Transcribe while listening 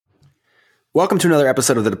Welcome to another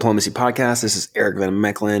episode of the Diplomacy Podcast. This is Eric Van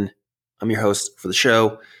Mecklin. I'm your host for the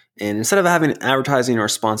show. And instead of having an advertising or a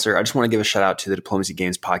sponsor, I just want to give a shout out to the Diplomacy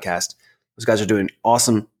Games Podcast. Those guys are doing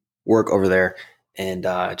awesome work over there. And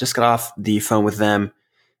I just got off the phone with them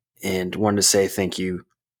and wanted to say thank you.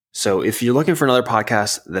 So if you're looking for another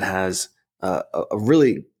podcast that has a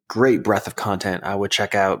really great breadth of content, I would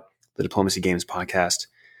check out the Diplomacy Games Podcast.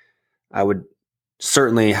 I would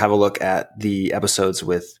certainly have a look at the episodes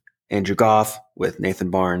with Andrew Goff, with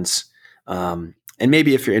Nathan Barnes, and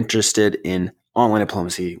maybe if you're interested in online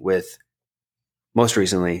diplomacy with, most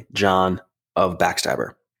recently, John of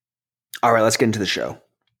Backstabber. All right, let's get into the show.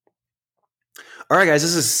 All right, guys,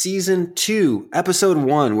 this is Season 2, Episode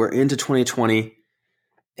 1. We're into 2020,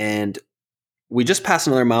 and we just passed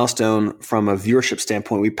another milestone from a viewership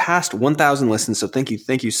standpoint. We passed 1,000 listens, so thank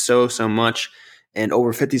you so much, and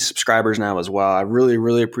over 50 subscribers now as well. I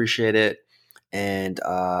really appreciate it. And,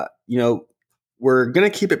 we're going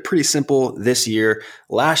to keep it pretty simple this year.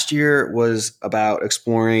 Last year was about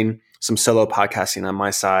exploring some solo podcasting on my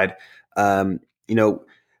side. In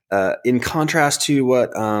contrast to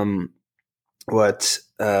what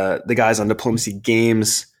the guys on Diplomacy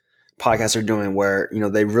Games podcast are doing, where,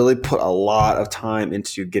 they really put a lot of time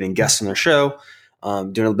into getting guests on their show,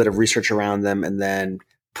 doing a bit of research around them, and then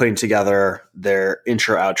putting together their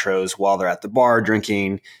intro outros while they're at the bar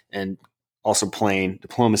drinking and also playing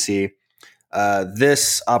diplomacy.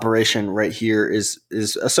 This operation right here is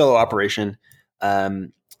a solo operation,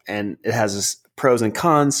 and it has its pros and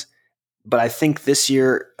cons. But I think this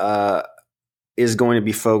year is going to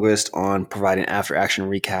be focused on providing after-action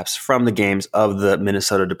recaps from the games of the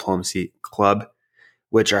Minnesota Diplomacy Club,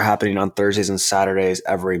 which are happening on Thursdays and Saturdays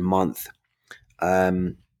every month.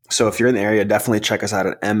 So if you're in the area, definitely check us out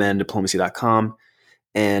at mndiplomacy.com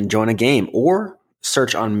and join a game, or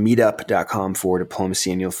search on meetup.com for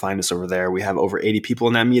diplomacy and you'll find us over there. We have over 80 people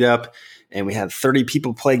in that meetup, and we had 30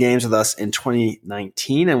 people play games with us in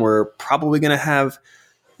 2019. And we're probably going to have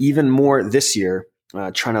even more this year,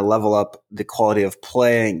 trying to level up the quality of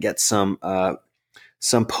play and get some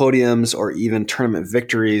podiums or even tournament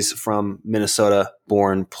victories from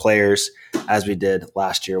Minnesota-born players, as we did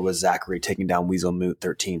last year with Zachary taking down Weasel Moot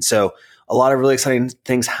 13. So a lot of really exciting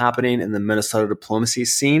things happening in the Minnesota diplomacy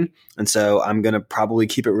scene. And so I'm going to probably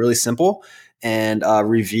keep it really simple and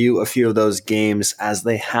review a few of those games as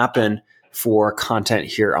they happen for content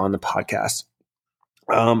here on the podcast.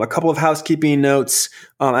 A couple of housekeeping notes.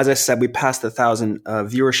 As I said, we passed the 1,000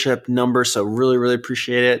 viewership number, so really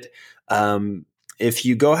appreciate it. If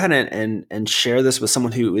you go ahead and share this with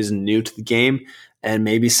someone who is new to the game, and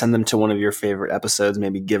maybe send them to one of your favorite episodes,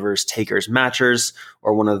 maybe Givers, Takers, Matchers,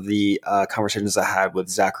 or one of the conversations I had with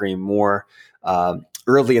Zachary Moore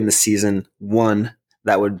early in the season 1,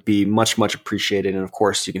 that would be much appreciated. And of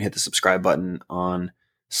course, you can hit the subscribe button on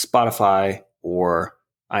Spotify or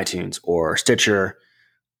iTunes or Stitcher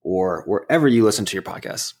or wherever you listen to your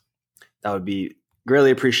podcasts. That would be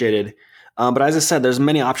greatly appreciated. But as I said, there's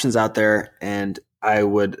many options out there, and I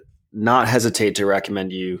would not hesitate to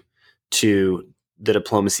recommend you to the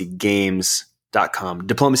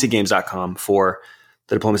diplomacygames.com for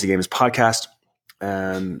the Diplomacy Games podcast.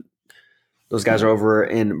 Those guys are over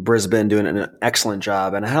in Brisbane doing an excellent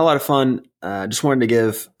job, and I had a lot of fun. Just wanted to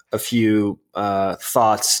give a few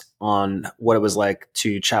thoughts on what it was like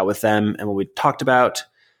to chat with them and what we talked about,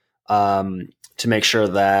 to make sure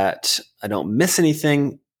that I don't miss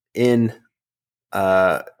anything in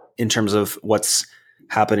terms of what's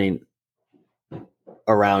happening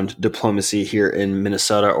around diplomacy here in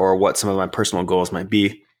Minnesota, or what some of my personal goals might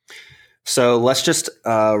be. So let's just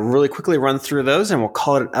really quickly run through those, and we'll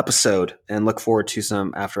call it an episode, and look forward to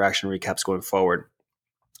some after-action recaps going forward.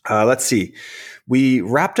 Let's see. We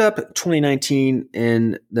wrapped up 2019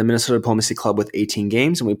 in the Minnesota Diplomacy Club with 18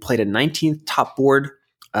 games, and we played a 19th top board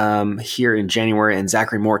here in January, and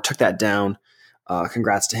Zachary Moore took that down.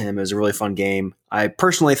 Congrats to him. It was a really fun game. I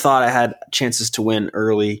personally thought I had chances to win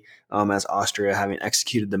early, as Austria, having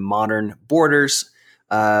executed the modern borders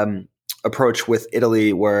approach with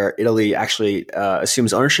Italy, where Italy actually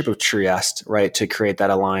assumes ownership of Trieste, right, to create that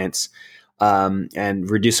alliance and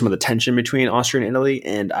reduce some of the tension between Austria and Italy.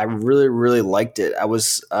 And I really liked it. I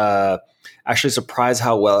was actually surprised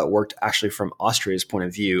how well it worked actually from Austria's point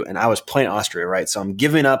of view. And I was playing Austria, right? So I'm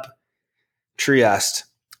giving up Trieste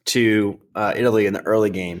to Italy in the early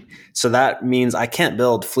game. So that means I can't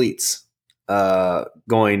build fleets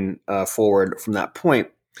going forward from that point.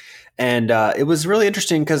 And it was really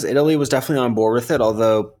interesting because Italy was definitely on board with it,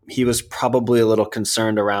 although he was probably a little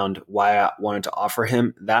concerned around why I wanted to offer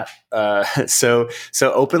him that so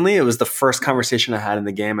openly. It was the first conversation I had in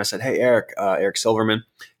the game. I said, "Hey, Eric Silverman,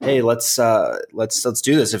 hey, let's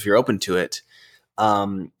do this if you're open to it."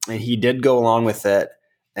 And he did go along with it,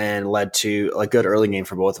 and led to a good early game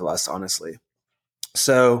for both of us, honestly.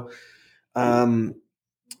 So that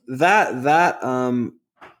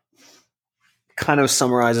kind of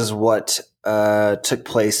summarizes what took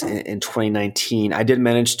place in 2019. I did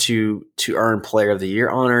manage to earn Player of the Year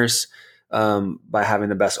honors by having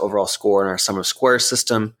the best overall score in our Sum of Squares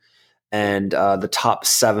system. And the top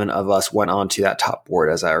 7 of us went on to that top board,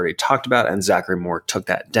 as I already talked about, and Zachary Moore took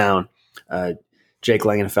that down. Jake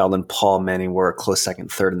Langenfeld and Paul Manning were a close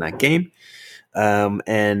second, third in that game.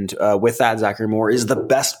 And with that, Zachary Moore is the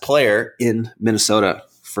best player in Minnesota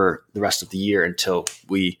for the rest of the year until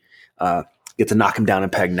we get to knock him down a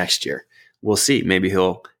peg next year. We'll see. Maybe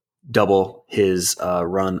he'll double his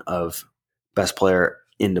run of best player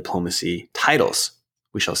in diplomacy titles.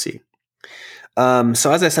 We shall see.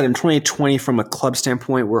 So as I said, in 2020, from a club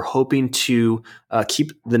standpoint, we're hoping to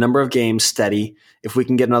keep the number of games steady. If we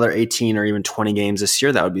can get another 18 or even 20 games this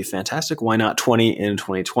year, that would be fantastic. Why not 20 in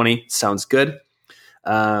 2020? Sounds good.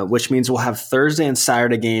 Which means we'll have Thursday and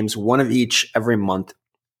Saturday games, one of each every month.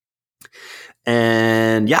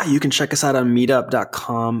 And yeah, you can check us out on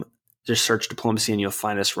meetup.com. Just search diplomacy and you'll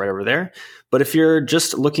find us right over there. But if you're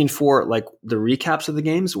just looking for like the recaps of the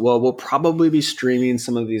games, well, we'll probably be streaming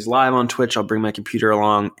some of these live on Twitch. I'll bring my computer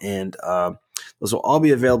along, and those will all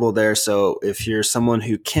be available there. So if you're someone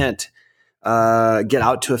who can't get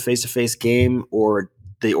out to a face-to-face game, or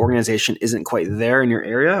the organization isn't quite there in your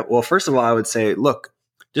area, well, first of all, I would say, look,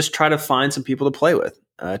 just try to find some people to play with.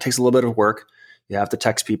 It takes a little bit of work. You have to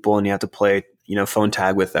text people and you have to play, phone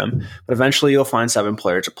tag with them. But eventually you'll find 7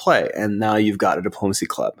 players to play, and now you've got a diplomacy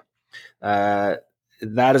club. That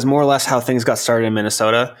is more or less how things got started in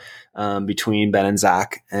Minnesota, between Ben and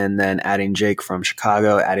Zach, and then adding Jake from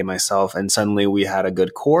Chicago, adding myself, and suddenly we had a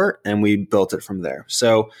good core and we built it from there.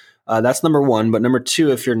 So that's number 1. But number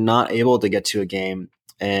 2, if you're not able to get to a game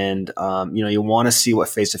and you want to see what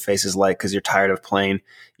face-to-face is like because you're tired of playing,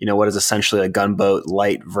 what is essentially a gunboat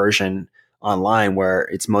light version online where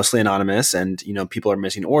it's mostly anonymous and, people are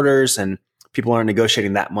missing orders and people aren't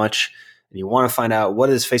negotiating that much, and you want to find out what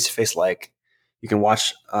is face-to-face like, you can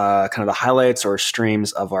watch kind of the highlights or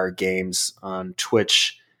streams of our games on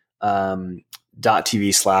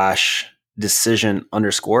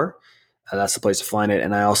twitch.tv/decision_. That's the place to find it.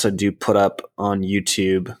 And I also do put up on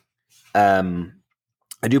YouTube.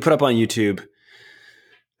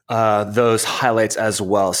 Those highlights as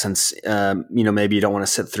well, since maybe you don't want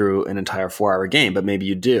to sit through an entire 4-hour game, but maybe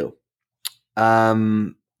you do.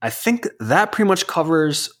 I think that pretty much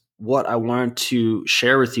covers what I wanted to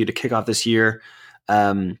share with you to kick off this year.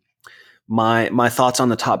 My thoughts on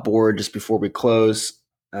the top board just before we close.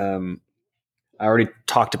 I already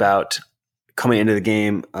talked about coming into the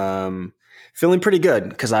game feeling pretty good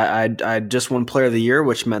because I just won Player of the Year,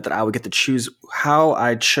 which meant that I would get to choose how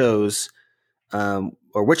I chose or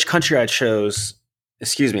which country I chose.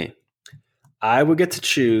 I would get to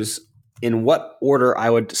choose in what order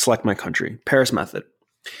I would select my country, Paris method.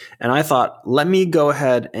 And I thought, let me go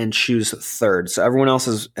ahead and choose third. So everyone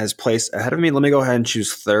else has placed ahead of me. Let me go ahead and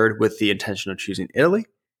choose third with the intention of choosing Italy.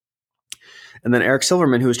 And then Eric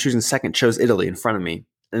Silverman, who was choosing second, chose Italy in front of me.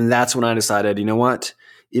 And that's when I decided, you know what?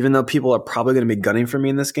 Even though people are probably going to be gunning for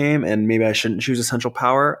me in this game, and maybe I shouldn't choose a central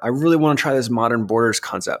power, I really want to try this modern borders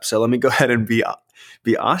concept. So let me go ahead and be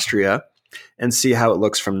Austria and see how it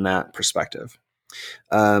looks from that perspective.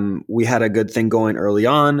 We had a good thing going early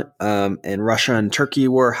on, and Russia and Turkey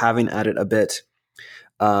were having at it a bit.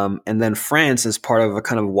 And then France, as part of a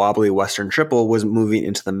kind of wobbly Western triple, was moving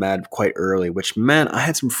into the Med quite early, which meant I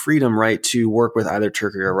had some freedom, right, to work with either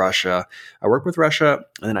Turkey or Russia. I worked with Russia,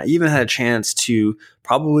 and then I even had a chance to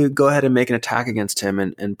probably go ahead and make an attack against him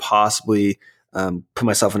and possibly put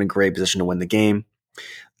myself in a great position to win the game.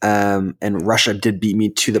 And Russia did beat me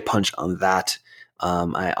to the punch on that.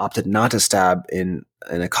 I opted not to stab in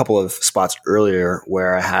a couple of spots earlier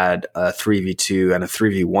where I had a 3v2 and a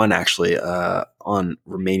 3v1 actually on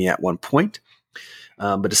Romania at one point,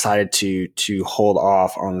 but decided to hold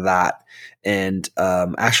off on that, and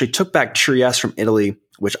actually took back Trieste from Italy,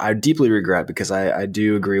 which I deeply regret because I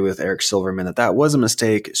do agree with Eric Silverman that was a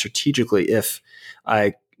mistake strategically. If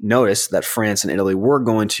I noticed that France and Italy were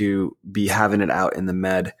going to be having it out in the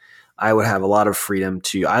Med, I would have a lot of freedom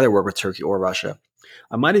to either work with Turkey or Russia.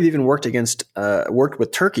 I might have even worked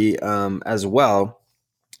with Turkey as well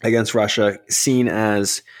against Russia, seen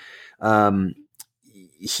as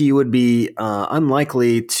he would be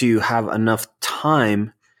unlikely to have enough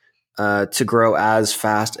time to grow as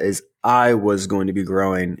fast as I was going to be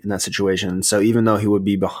growing in that situation. So even though he would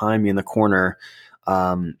be behind me in the corner,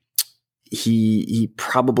 he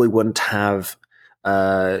probably wouldn't have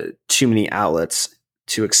too many outlets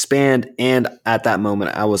to expand. And at that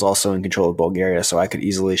moment, I was also in control of Bulgaria, so I could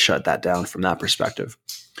easily shut that down from that perspective.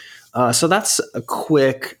 So that's a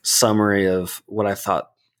quick summary of what I thought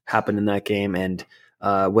happened in that game. And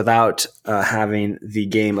without having the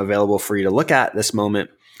game available for you to look at this moment,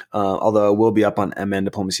 although it will be up on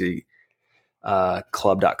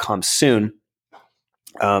mndiplomacyclub.com soon,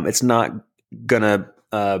 it's not going to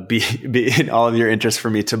be in all of your interest for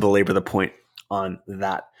me to belabor the point on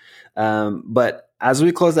that. But as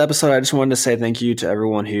we close the episode, I just wanted to say thank you to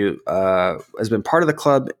everyone who has been part of the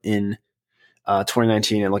club in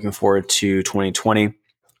 2019 and looking forward to 2020.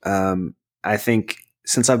 I think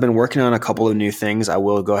since I've been working on a couple of new things, I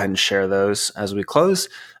will go ahead and share those as we close.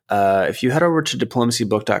 If you head over to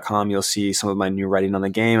diplomacybook.com, you'll see some of my new writing on the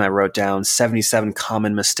game. I wrote down 77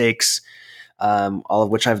 common mistakes, all of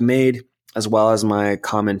which I've made, as well as my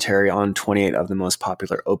commentary on 28 of the most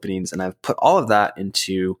popular openings. And I've put all of that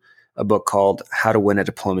into a book called How to Win at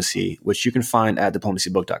Diplomacy, which you can find at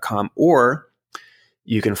diplomacybook.com, or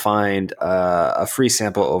you can find a free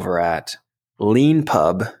sample over at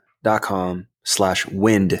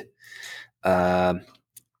leanpub.com/wind.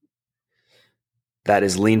 That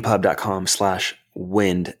is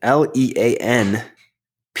leanpub.com/wind,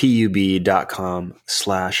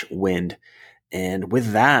 leanpub.com/wind. And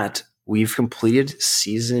with that, we've completed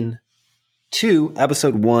season 2,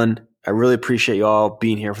 episode 1. I really appreciate you all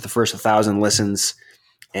being here for the first 1,000 listens,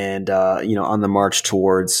 and on the march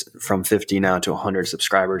towards from 50 now to 100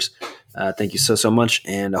 subscribers. Thank you so much,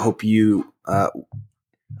 and I hope you.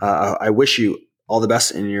 I wish you all the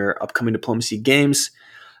best in your upcoming diplomacy games.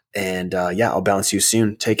 And I'll balance you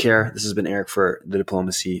soon. Take care. This has been Eric for the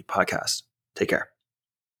Diplomacy Podcast. Take care.